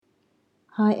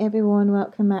Hi everyone,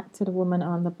 welcome back to the Woman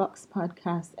on the Box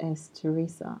podcast. It's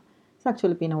Teresa. It's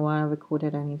actually been a while I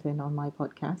recorded anything on my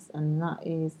podcast, and that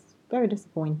is very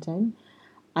disappointing.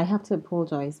 I have to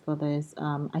apologize for this.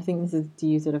 I think this is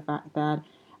due to the fact that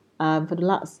for the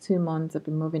last 2 months I've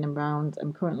been moving around.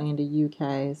 I'm currently in the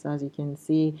UK, so as you can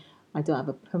see, I don't have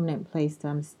a permanent place that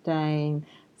I'm staying.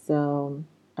 So,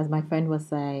 as my friend would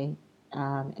say,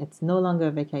 it's no longer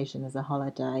a vacation, it's a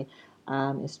holiday.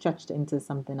 It's stretched into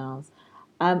something else.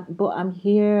 But I'm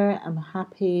here, I'm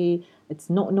happy. It's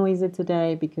not noisy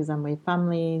today because I'm with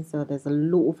family, so there's a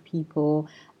lot of people.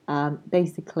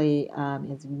 Basically,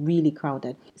 it's really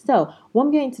crowded. So what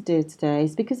I'm going to do today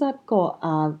is because I've got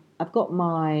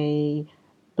my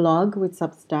blog with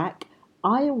Substack.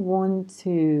 I want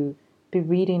to be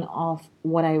reading off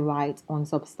what I write on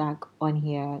Substack on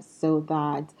here so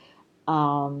that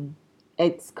um,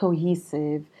 it's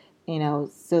cohesive,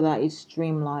 so that it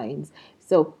streamlines.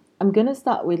 So I'm gonna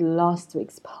start with last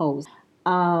week's post.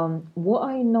 What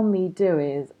I normally do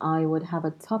is I would have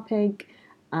a topic,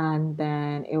 and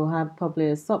then it will have probably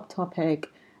a subtopic,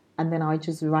 and then I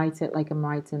just write it like I'm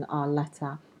writing a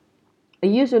letter. I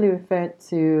usually refer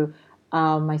to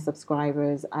my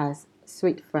subscribers as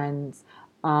sweet friends.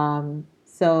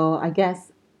 So I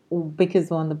guess because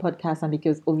we're on the podcast and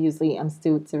because obviously I'm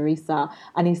still Teresa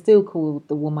and he's still called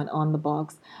the woman on the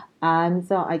box. And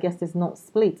so I guess it's not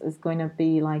split. It's going to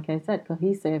be, like I said,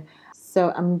 cohesive.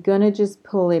 So I'm going to just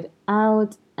pull it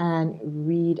out and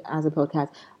read as a podcast.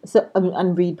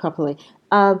 And read properly.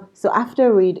 So after I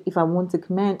read, if I want to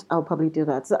comment, I'll probably do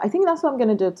that. So I think that's what I'm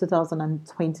going to do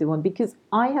 2021 because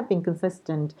I have been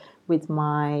consistent with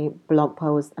my blog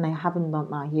post and I haven't done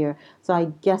that here. So I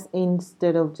guess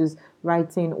instead of just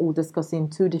writing or discussing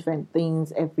two different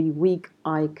things every week,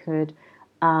 I could,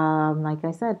 like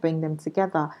I said, bring them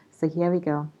together. So here we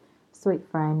go. Sweet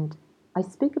friend, I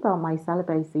speak about my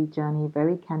celibacy journey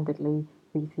very candidly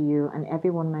with you, and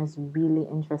everyone is really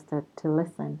interested to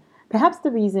listen. Perhaps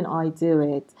the reason I do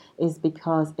it is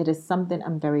because it is something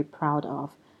I'm very proud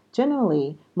of.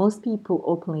 Generally, most people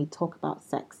openly talk about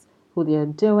sex, who they're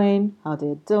doing, how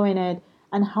they're doing it,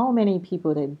 and how many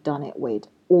people they've done it with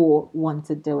or want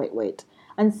to do it with.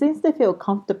 And since they feel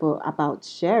comfortable about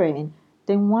sharing,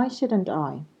 then why shouldn't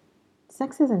I?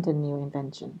 Sex isn't a new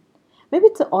invention. Maybe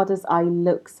to others I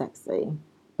look sexy,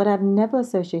 but I've never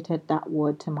associated that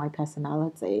word to my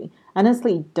personality.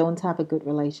 Honestly, don't have a good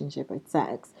relationship with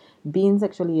sex. Being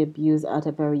sexually abused at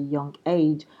a very young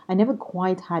age, I never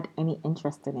quite had any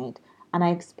interest in it, and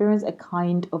I experience a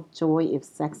kind of joy if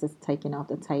sex is taken off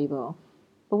the table.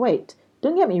 But wait,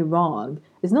 don't get me wrong,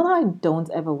 it's not that I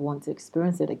don't ever want to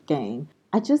experience it again.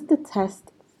 I just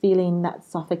detest feeling that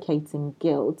suffocating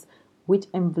guilt which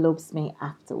envelopes me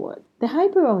afterward. The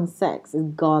hyper on sex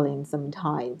is galling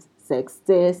sometimes. Sex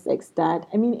this, sex that.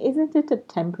 I mean, isn't it a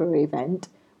temporary event?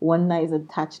 One that is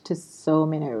attached to so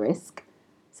many risks.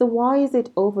 So why is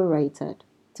it overrated?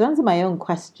 To answer my own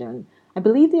question, I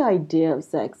believe the idea of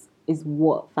sex is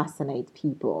what fascinates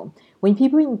people. When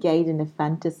people engage in the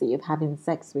fantasy of having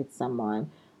sex with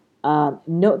someone,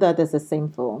 note that this is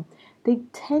sinful. They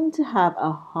tend to have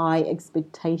a high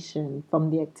expectation from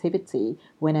the activity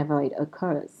whenever it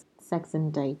occurs. Sex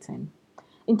and dating.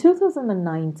 In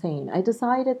 2019, I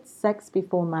decided sex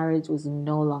before marriage was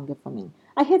no longer for me.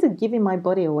 I hated giving my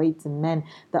body away to men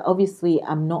that obviously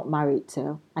I'm not married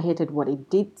to. I hated what it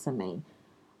did to me.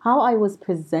 How I was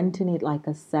presenting it like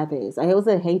a service. I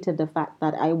also hated the fact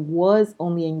that I was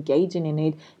only engaging in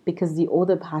it because the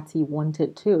other party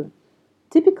wanted to.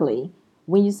 Typically,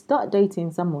 when you start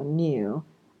dating someone new,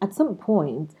 at some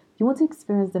point, you want to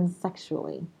experience them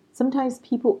sexually. Sometimes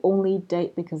people only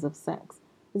date because of sex.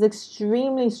 It's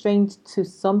extremely strange to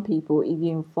some people if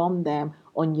you inform them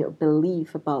on your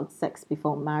belief about sex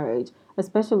before marriage,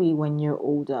 especially when you're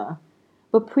older.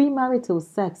 But premarital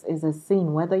sex is a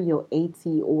sin whether you're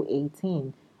 80 or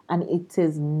 18, and it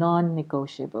is non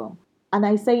negotiable. And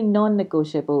I say non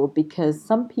negotiable because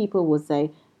some people will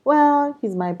say, well,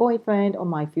 he's my boyfriend or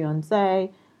my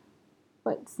fiance,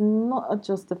 but it's not a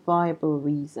justifiable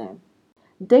reason.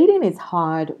 Dating is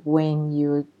hard when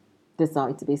you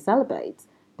decide to be celibate.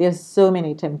 There's so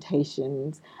many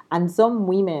temptations, and some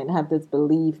women have this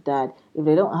belief that if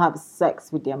they don't have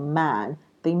sex with their man,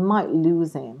 they might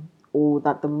lose him, or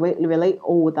that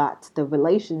the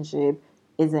relationship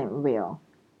isn't real.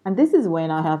 And this is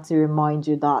when I have to remind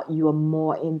you that you are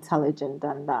more intelligent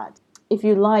than that. If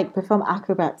you like, perform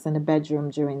acrobats in the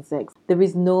bedroom during sex. There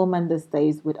is no man that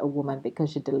stays with a woman because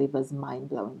she delivers mind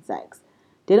blowing sex.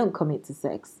 They don't commit to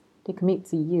sex, they commit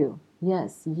to you.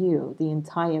 Yes, you, the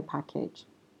entire package.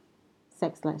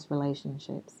 Sexless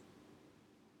relationships.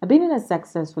 I've been in a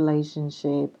sexless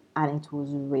relationship and it was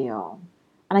real.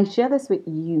 And I share this with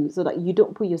you so that you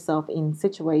don't put yourself in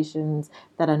situations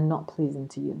that are not pleasing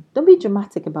to you. Don't be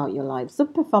dramatic about your life.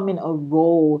 Stop performing a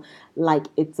role like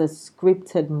it's a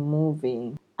scripted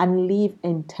movie and live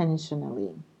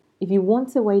intentionally. If you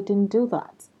want to wait, then do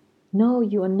that. No,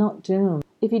 you are not doomed.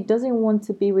 If he doesn't want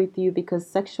to be with you because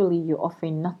sexually you're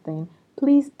offering nothing,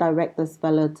 please direct this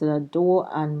fellow to the door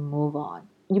and move on.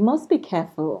 You must be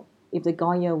careful if the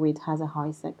guy you're with has a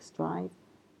high sex drive.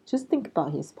 Just think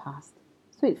about his past.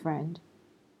 Sweet friend,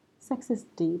 sex is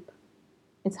deep.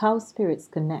 It's how spirits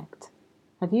connect.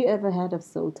 Have you ever heard of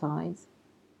soul ties?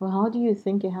 Well, how do you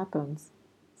think it happens?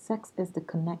 Sex is the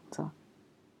connector.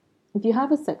 If you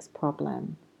have a sex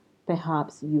problem,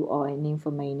 perhaps you are a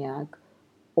nymphomaniac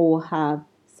or have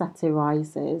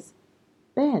satirisis,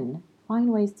 then find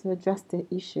ways to address the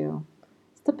issue.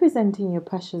 Stop presenting your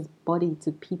precious body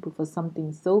to people for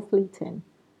something so fleeting.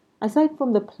 Aside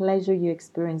from the pleasure you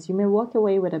experience, you may walk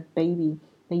away with a baby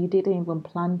that you didn't even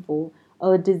plan for,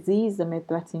 or a disease that may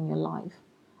threaten your life.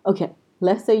 Okay,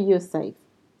 let's say you're safe.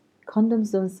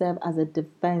 Condoms don't serve as a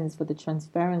defense for the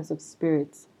transference of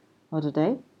spirits, or do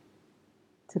they?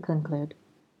 To conclude,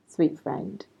 sweet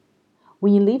friend,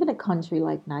 when you live in a country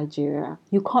like Nigeria,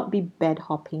 you can't be bed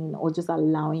hopping or just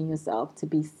allowing yourself to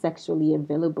be sexually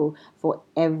available for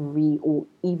every or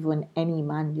even any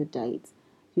man you date.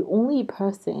 The only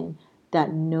person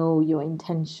that know your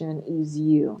intention is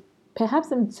you.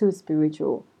 Perhaps I'm too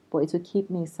spiritual, but it will keep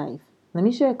me safe. Let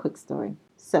me share a quick story.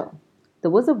 So, there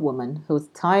was a woman who was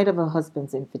tired of her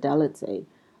husband's infidelity,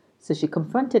 so she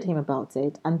confronted him about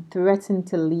it and threatened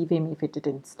to leave him if it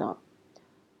didn't stop.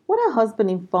 What her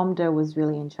husband informed her was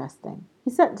really interesting.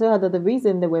 He said to her that the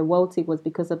reason they were wealthy was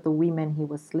because of the women he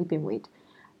was sleeping with.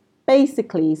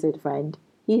 Basically, he said, friend,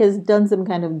 he has done some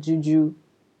kind of juju.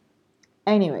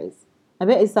 Anyways, I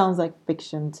bet it sounds like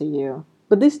fiction to you,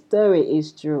 but this story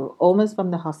is true, almost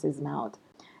from the horse's mouth.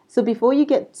 So before you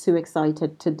get too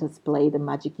excited to display the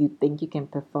magic you think you can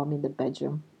perform in the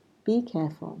bedroom, be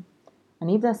careful. And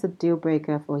if that's a deal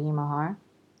breaker for him or her,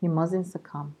 you mustn't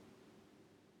succumb.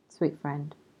 Sweet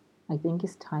friend, I think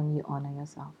it's time you honor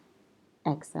yourself.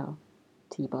 XL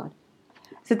T-Bod.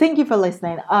 So thank you for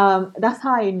listening. That's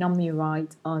how I normally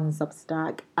write on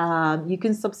Substack. You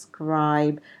can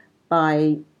subscribe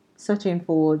by searching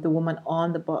for the woman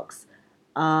on the box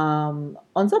on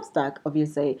Substack,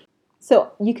 obviously.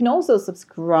 So you can also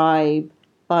subscribe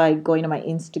by going to my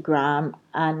Instagram,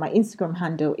 and my Instagram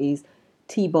handle is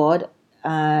tbod,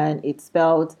 and it's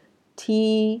spelled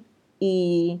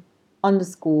TE_BOD.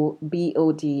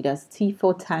 That's T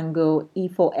for Tango, E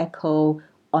for Echo,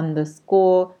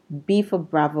 underscore, B for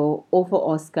Bravo, O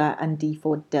for Oscar, and D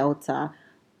for Delta.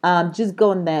 Just go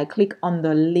on there, click on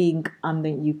the link, and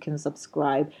then you can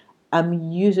subscribe.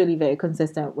 I'm usually very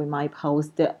consistent with my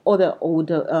posts. There are other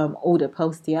older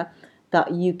posts here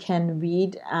that you can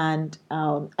read, and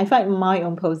I find my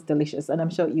own post delicious, and I'm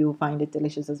sure you'll find it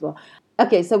delicious as well.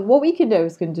 Okay, so what we can do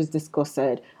is we can just discuss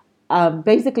it.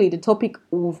 Basically, the topic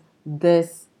of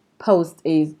this post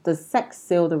is, does sex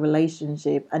seal the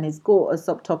relationship? And it's got a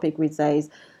subtopic which says,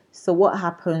 so what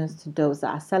happens to those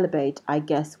that are celibate? I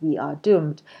guess we are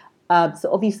doomed.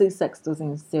 So obviously sex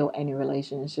doesn't seal any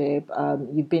relationship.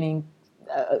 You've been in,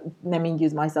 let me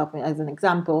use myself as an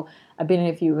example. I've been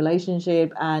in a few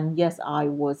relationships, and yes, I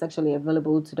was sexually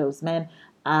available to those men,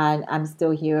 and I'm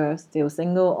still here, still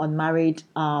single, unmarried.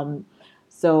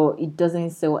 So it doesn't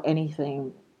seal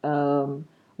anything.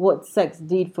 What sex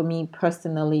did for me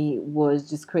personally was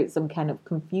just create some kind of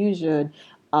confusion.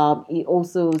 It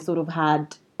also sort of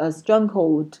had a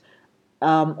stronghold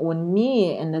on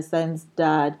me, in the sense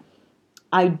that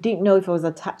I didn't know if I was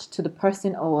attached to the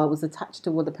person or I was attached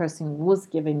to what the person was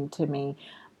giving to me.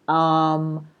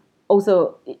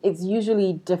 Also, it's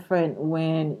usually different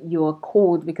when you're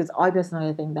cold, because I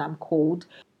personally think that I'm cold.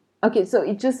 Okay, so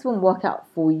it just won't work out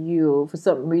for you for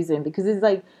some reason, because it's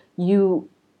like you've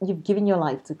given your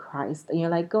life to Christ and you're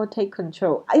like, God, take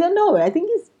control. I don't know. I think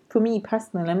it's, for me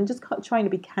personally, I'm just trying to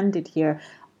be candid here.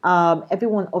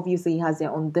 Everyone obviously has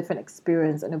their own different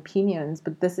experience and opinions,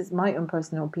 but this is my own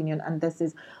personal opinion, and this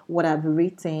is what I've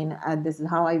written, and this is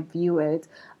how I view it.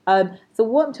 So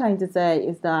what I'm trying to say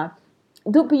is that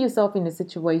don't put yourself in a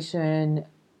situation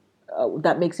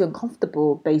that makes you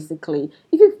uncomfortable. Basically,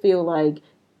 if you feel like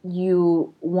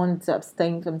you want to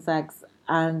abstain from sex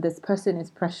and this person is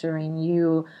pressuring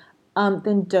you,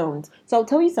 then don't. So I'll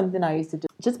tell you something I used to do.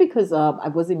 Just because I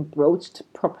wasn't broached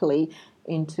properly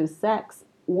into sex,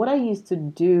 what I used to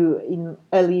do in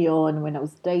early on when I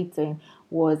was dating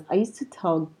was I used to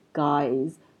tell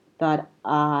guys that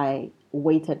I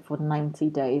waited for 90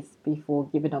 days before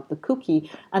giving up the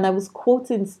cookie. And I was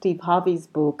quoting Steve Harvey's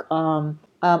book,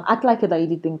 Act Like a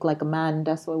Lady, Think Like a Man.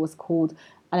 That's what it was called.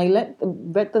 And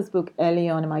read this book early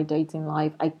on in my dating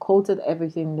life. I quoted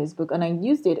everything in this book and I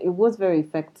used it. It was very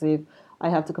effective, I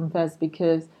have to confess,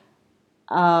 because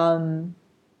um,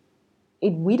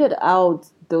 it weeded out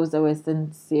those that were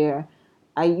sincere.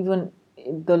 The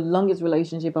longest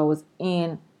relationship I was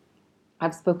in,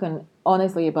 I've spoken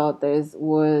honestly about this,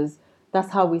 was that's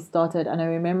how we started. And I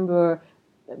remember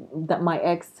that my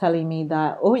ex telling me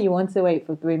that, oh, you want to wait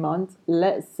for 3 months?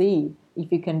 Let's see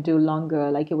if you can do longer.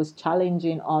 Like, it was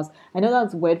challenging us. I know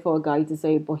that's weird for a guy to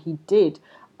say, but he did.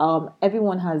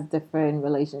 Everyone has different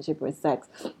relationship with sex.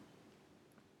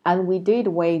 And we did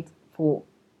wait for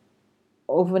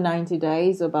over 90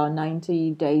 days, about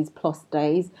 90 days plus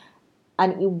days.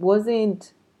 And it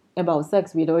wasn't about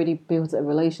sex. We had already built a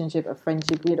relationship, a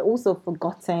friendship. We had also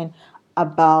forgotten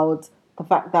about the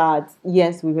fact that,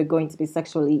 yes, we were going to be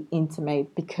sexually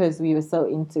intimate because we were so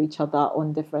into each other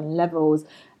on different levels.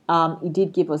 It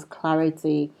did give us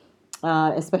clarity,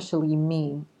 especially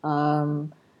me.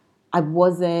 I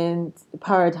wasn't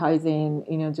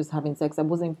prioritizing, just having sex. I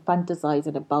wasn't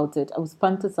fantasizing about it. I was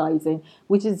fantasizing,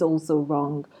 which is also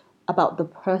wrong, about the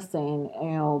person,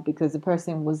 because the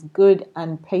person was good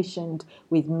and patient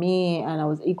with me, and I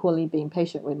was equally being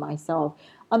patient with myself.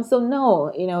 So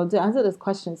no, to answer this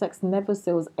question, sex never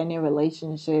seals any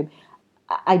relationship.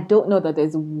 I don't know that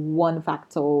there's one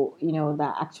factor,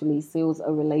 that actually seals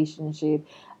a relationship.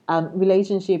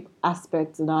 Relationship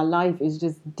aspects in our life is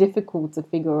just difficult to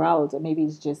figure out, or maybe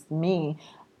it's just me.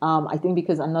 I think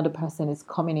because another person is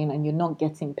coming in and you're not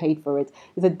getting paid for it.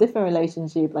 It's a different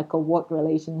relationship, like a work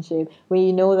relationship, where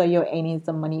you know that you're earning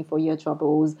some money for your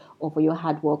troubles or for your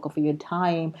hard work or for your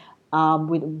time.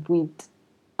 With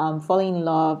falling in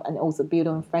love and also build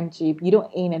on friendship, you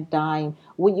don't earn a dime.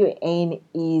 What you earn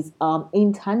is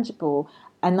intangible,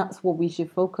 and that's what we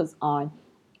should focus on.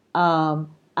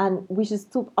 And we should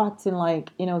stop acting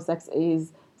like, sex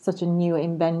is such a new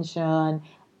invention.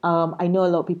 I know a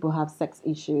lot of people have sex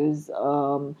issues,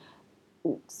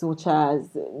 such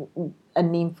as a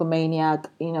nymphomaniac.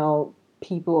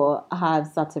 People have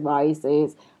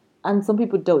satirises, and some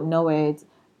people don't know it.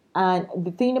 And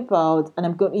the thing about, and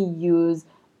I'm going to use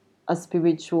a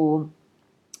spiritual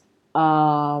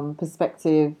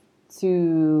perspective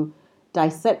to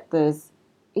dissect this,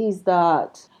 is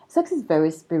that sex is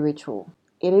very spiritual.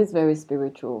 It is very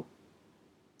spiritual.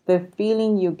 The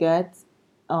feeling you get,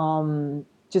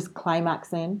 just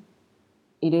climaxing,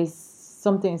 it is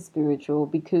something spiritual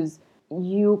because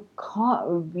you can't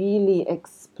really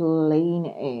explain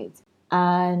it.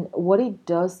 And what it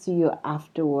does to you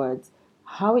afterwards,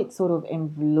 how it sort of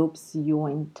envelopes your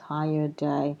entire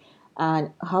day,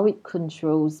 and how it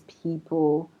controls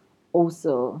people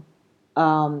also,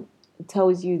 um,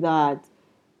 tells you that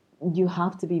you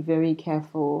have to be very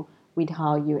careful with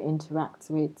how you interact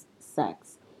with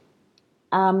sex.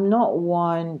 I'm not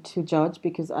one to judge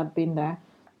because I've been there.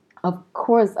 Of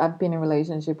course, I've been in a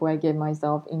relationship where I gave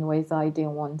myself in ways I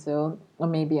didn't want to, or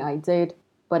maybe I did.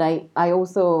 But I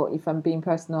also, if I'm being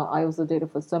personal, I also did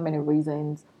it for so many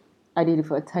reasons. I did it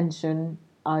for attention.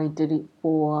 I did it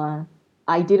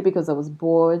because I was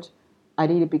bored. I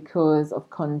did it because of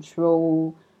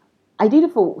control. I did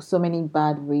it for so many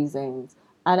bad reasons.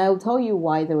 And I'll tell you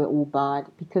why they were all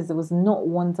bad, because there was not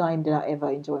one time did I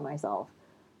ever enjoy myself.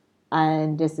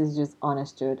 And this is just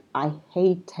honest truth. I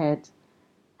hated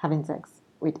having sex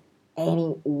with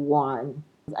anyone.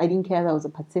 I didn't care that I was a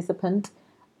participant.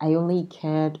 I only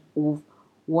cared of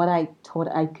what I thought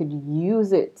I could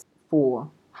use it for,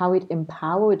 how it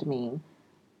empowered me.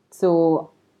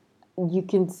 So you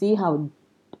can see how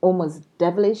almost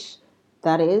devilish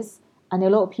that is. And a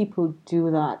lot of people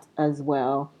do that as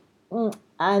well.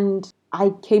 And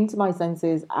I came to my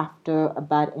senses after a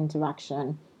bad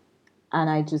interaction, and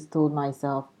I just told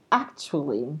myself,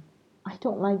 actually, I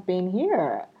don't like being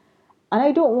here. And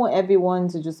I don't want everyone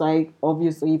to just like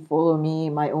obviously follow me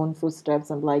in my own footsteps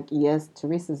and be like, yes,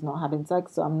 Teresa's not having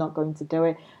sex, so I'm not going to do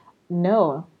it.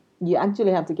 No, you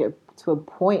actually have to get to a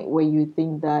point where you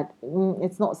think that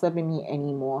it's not serving me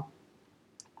anymore.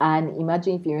 And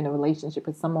imagine if you're in a relationship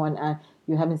with someone and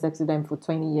you're having sex with them for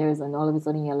 20 years and all of a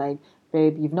sudden you're like,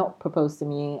 babe, you've not proposed to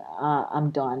me,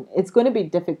 I'm done. It's going to be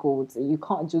difficult. You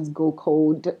can't just go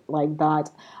cold like that.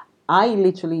 I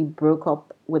literally broke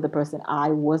up with the person I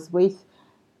was with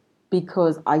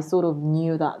because I sort of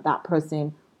knew that that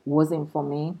person wasn't for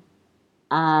me,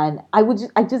 and I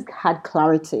just had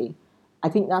clarity. I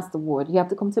think that's the word. You have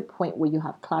to come to a point where you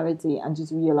have clarity and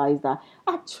just realize that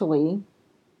actually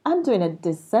I'm doing a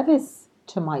disservice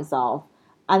to myself.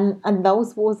 And that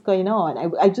was what was going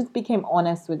on. I just became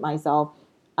honest with myself,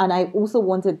 and I also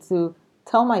wanted to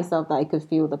tell myself that I could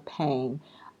feel the pain.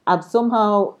 I've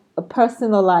somehow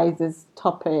personalized this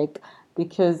topic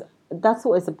because that's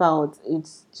what it's about.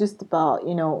 It's just about,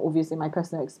 obviously my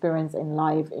personal experience in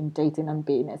life, in dating and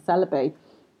being a celibate.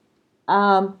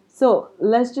 So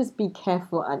let's just be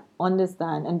careful and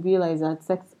understand and realize that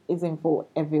sex isn't for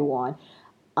everyone.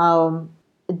 Um,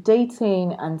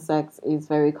 Dating and sex is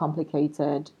very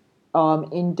complicated.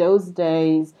 In those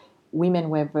days, women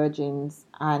were virgins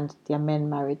and their men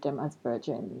married them as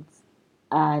virgins.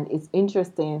 And it's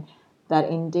interesting that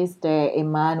in this day, a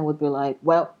man would be like,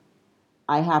 well,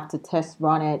 I have to test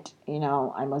run it.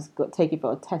 I must go take it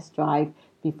for a test drive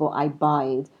before I buy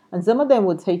it. And some of them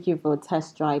would take you for a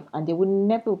test drive and they would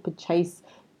never purchase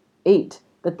it.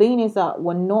 The thing is that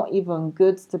we're not even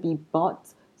goods to be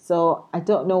bought. So I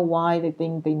don't know why they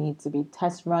think they need to be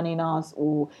test running us,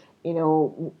 or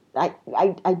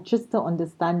I just don't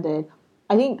understand it.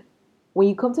 I think when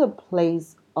you come to a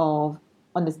place of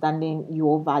understanding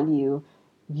your value,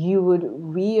 you would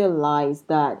realize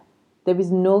that there is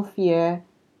no fear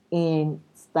in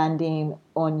standing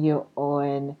on your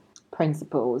own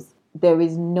principles. There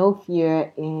is no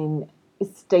fear in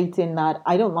stating that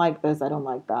I don't like this, I don't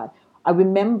like that. I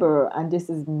remember, and this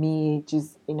is me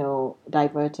just,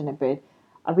 diverting a bit.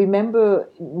 I remember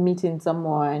meeting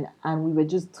someone and we were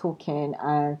just talking,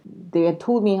 and they had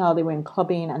told me how they went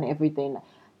clubbing and everything.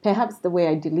 Perhaps the way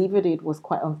I delivered it was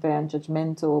quite unfair and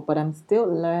judgmental, but I'm still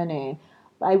learning.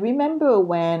 I remember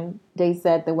when they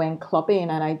said they went clubbing,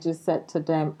 and I just said to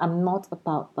them, I'm not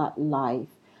about that life.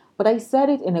 But I said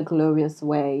it in a glorious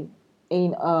way,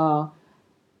 in a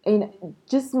in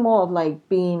just more of like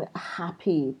being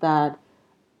happy that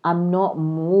I'm not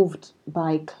moved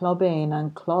by clubbing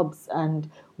and clubs and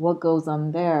what goes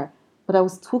on there. But I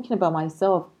was talking about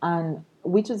myself, and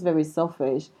which is very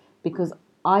selfish because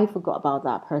I forgot about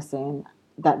that person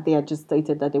that they had just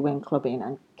stated that they went clubbing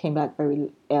and came back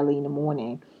very early in the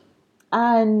morning.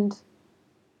 And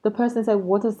the person said,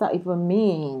 what does that even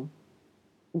mean?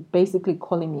 Basically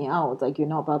calling me out, like, you're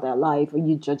not about that life, are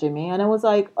you judging me? And I was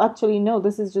like, actually no,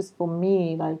 this is just for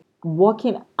me. Like,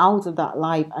 walking out of that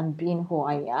life and being who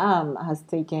I am has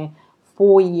taken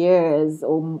 4 years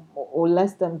or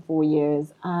less than 4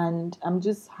 years, and I'm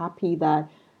just happy that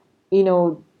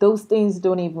those things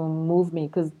don't even move me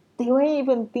because they weren't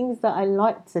even things that I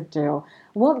like to do.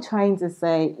 What I'm trying to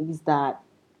say is that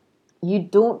you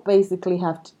don't basically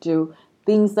have to do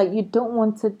things that you don't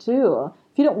want to do.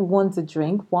 If you don't want to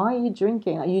drink, why are you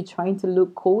drinking? Are you trying to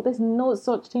look cool? There's no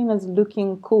such thing as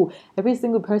looking cool. Every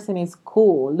single person is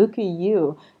cool. Look at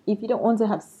you. If you don't want to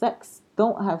have sex,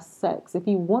 don't have sex. If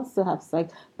he wants to have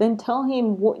sex, then tell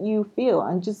him what you feel.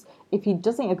 And just if he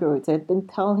doesn't agree with it, then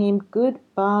tell him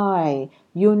goodbye.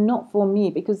 You're not for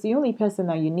me, because the only person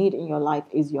that you need in your life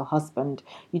is your husband.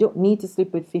 You don't need to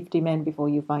sleep with 50 men before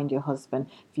you find your husband.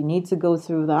 If you need to go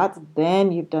through that,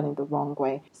 then you've done it the wrong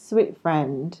way. Sweet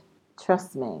friend,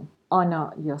 trust me,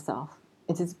 honor yourself.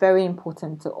 It is very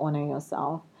important to honor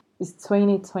yourself. It's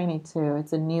 2022,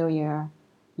 it's a new year.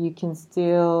 You can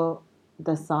still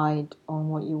decide on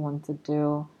what you want to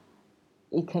do.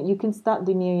 You can start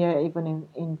the new year even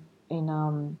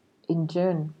in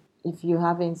June. If you're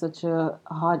having such a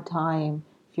hard time,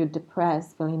 if you're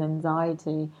depressed, feeling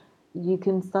anxiety, you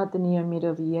can start the new year middle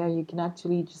of the year. You can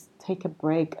actually just take a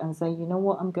break and say, you know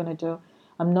what I'm gonna do?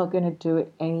 I'm not gonna do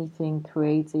anything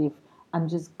creative. I'm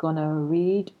just gonna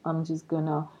read. I'm just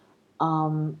gonna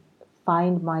um,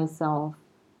 find myself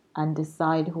and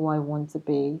decide who I want to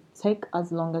be. Take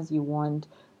as long as you want,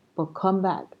 but come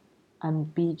back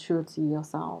and be true to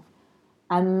yourself.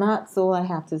 And that's all I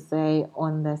have to say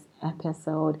on this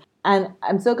episode. And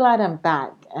I'm so glad I'm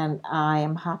back, and I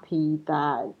am happy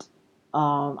that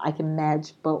I can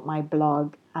merge both my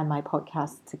blog and my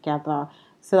podcast together,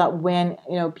 so that when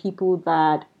people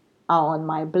that are on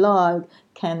my blog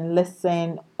can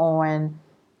listen on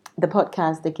the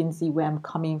podcast, they can see where I'm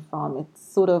coming from. It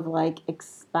sort of like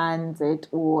expands it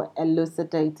or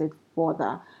elucidates it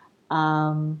further.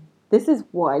 This is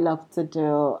what I love to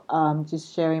do,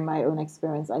 just sharing my own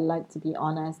experience. I like to be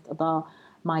honest about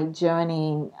my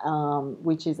journey,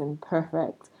 which isn't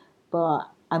perfect, but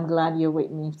I'm glad you're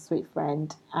with me, sweet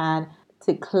friend. And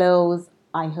to close,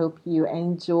 I hope you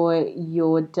enjoy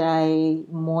your day,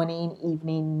 morning,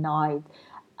 evening, night.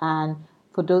 And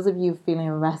for those of you feeling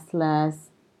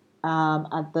restless,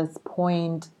 at this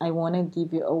point, I want to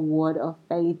give you a word of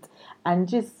faith and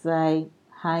just say,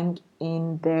 hang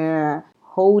in there,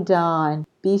 hold on,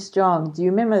 be strong. Do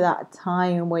you remember that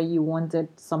time where you wanted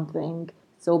something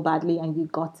so badly and you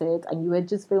got it and you were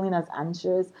just feeling as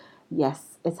anxious?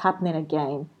 Yes, it's happening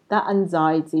again. That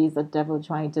anxiety is the devil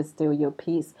trying to steal your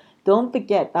peace. Don't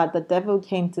forget that the devil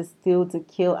came to steal, to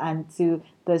kill, and to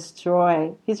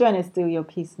destroy. He's trying to steal your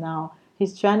peace now.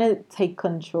 He's trying to take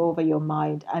control over your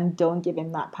mind, and don't give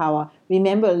him that power.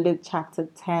 Remember Luke chapter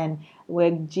 10,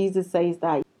 where Jesus says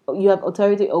that you have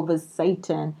authority over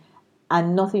Satan,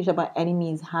 and nothing shall by any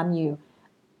means harm you.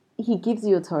 He gives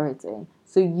you authority.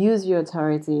 So use your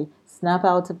authority. Snap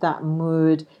out of that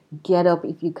mood. Get up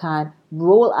if you can.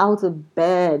 Roll out of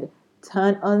bed.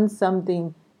 Turn on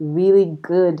something really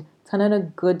good. Turn on a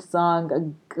good song, a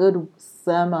good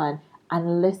sermon,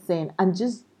 and listen and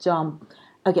just jump.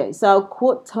 Okay, so I'll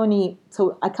quote Tony.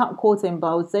 So I can't quote him, but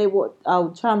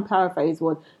I'll try and paraphrase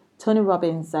what Tony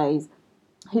Robbins says.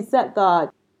 He said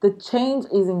that the change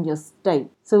is in your state.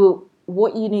 So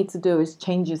what you need to do is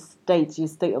change your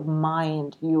state of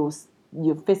mind, your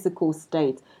physical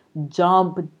state.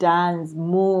 Jump, dance,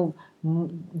 move,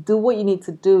 do what you need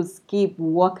to do. Skip,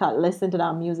 work out, listen to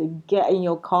that music. Get in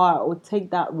your car or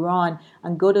take that run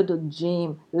and go to the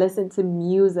gym. Listen to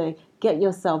music. Get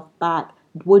yourself back.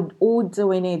 We're all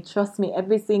doing it. Trust me,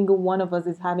 every single one of us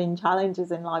is having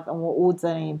challenges in life and we're all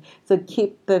doing it. So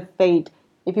keep the faith.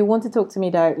 If you want to talk to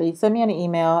me directly, send me an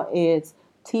email. It's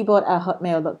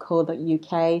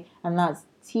tbod@hotmail.co.uk, and that's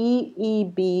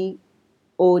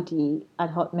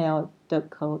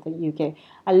tebod@hotmail.co.uk.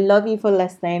 I love you for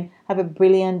listening. Have a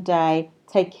brilliant day.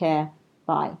 Take care.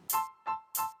 Bye.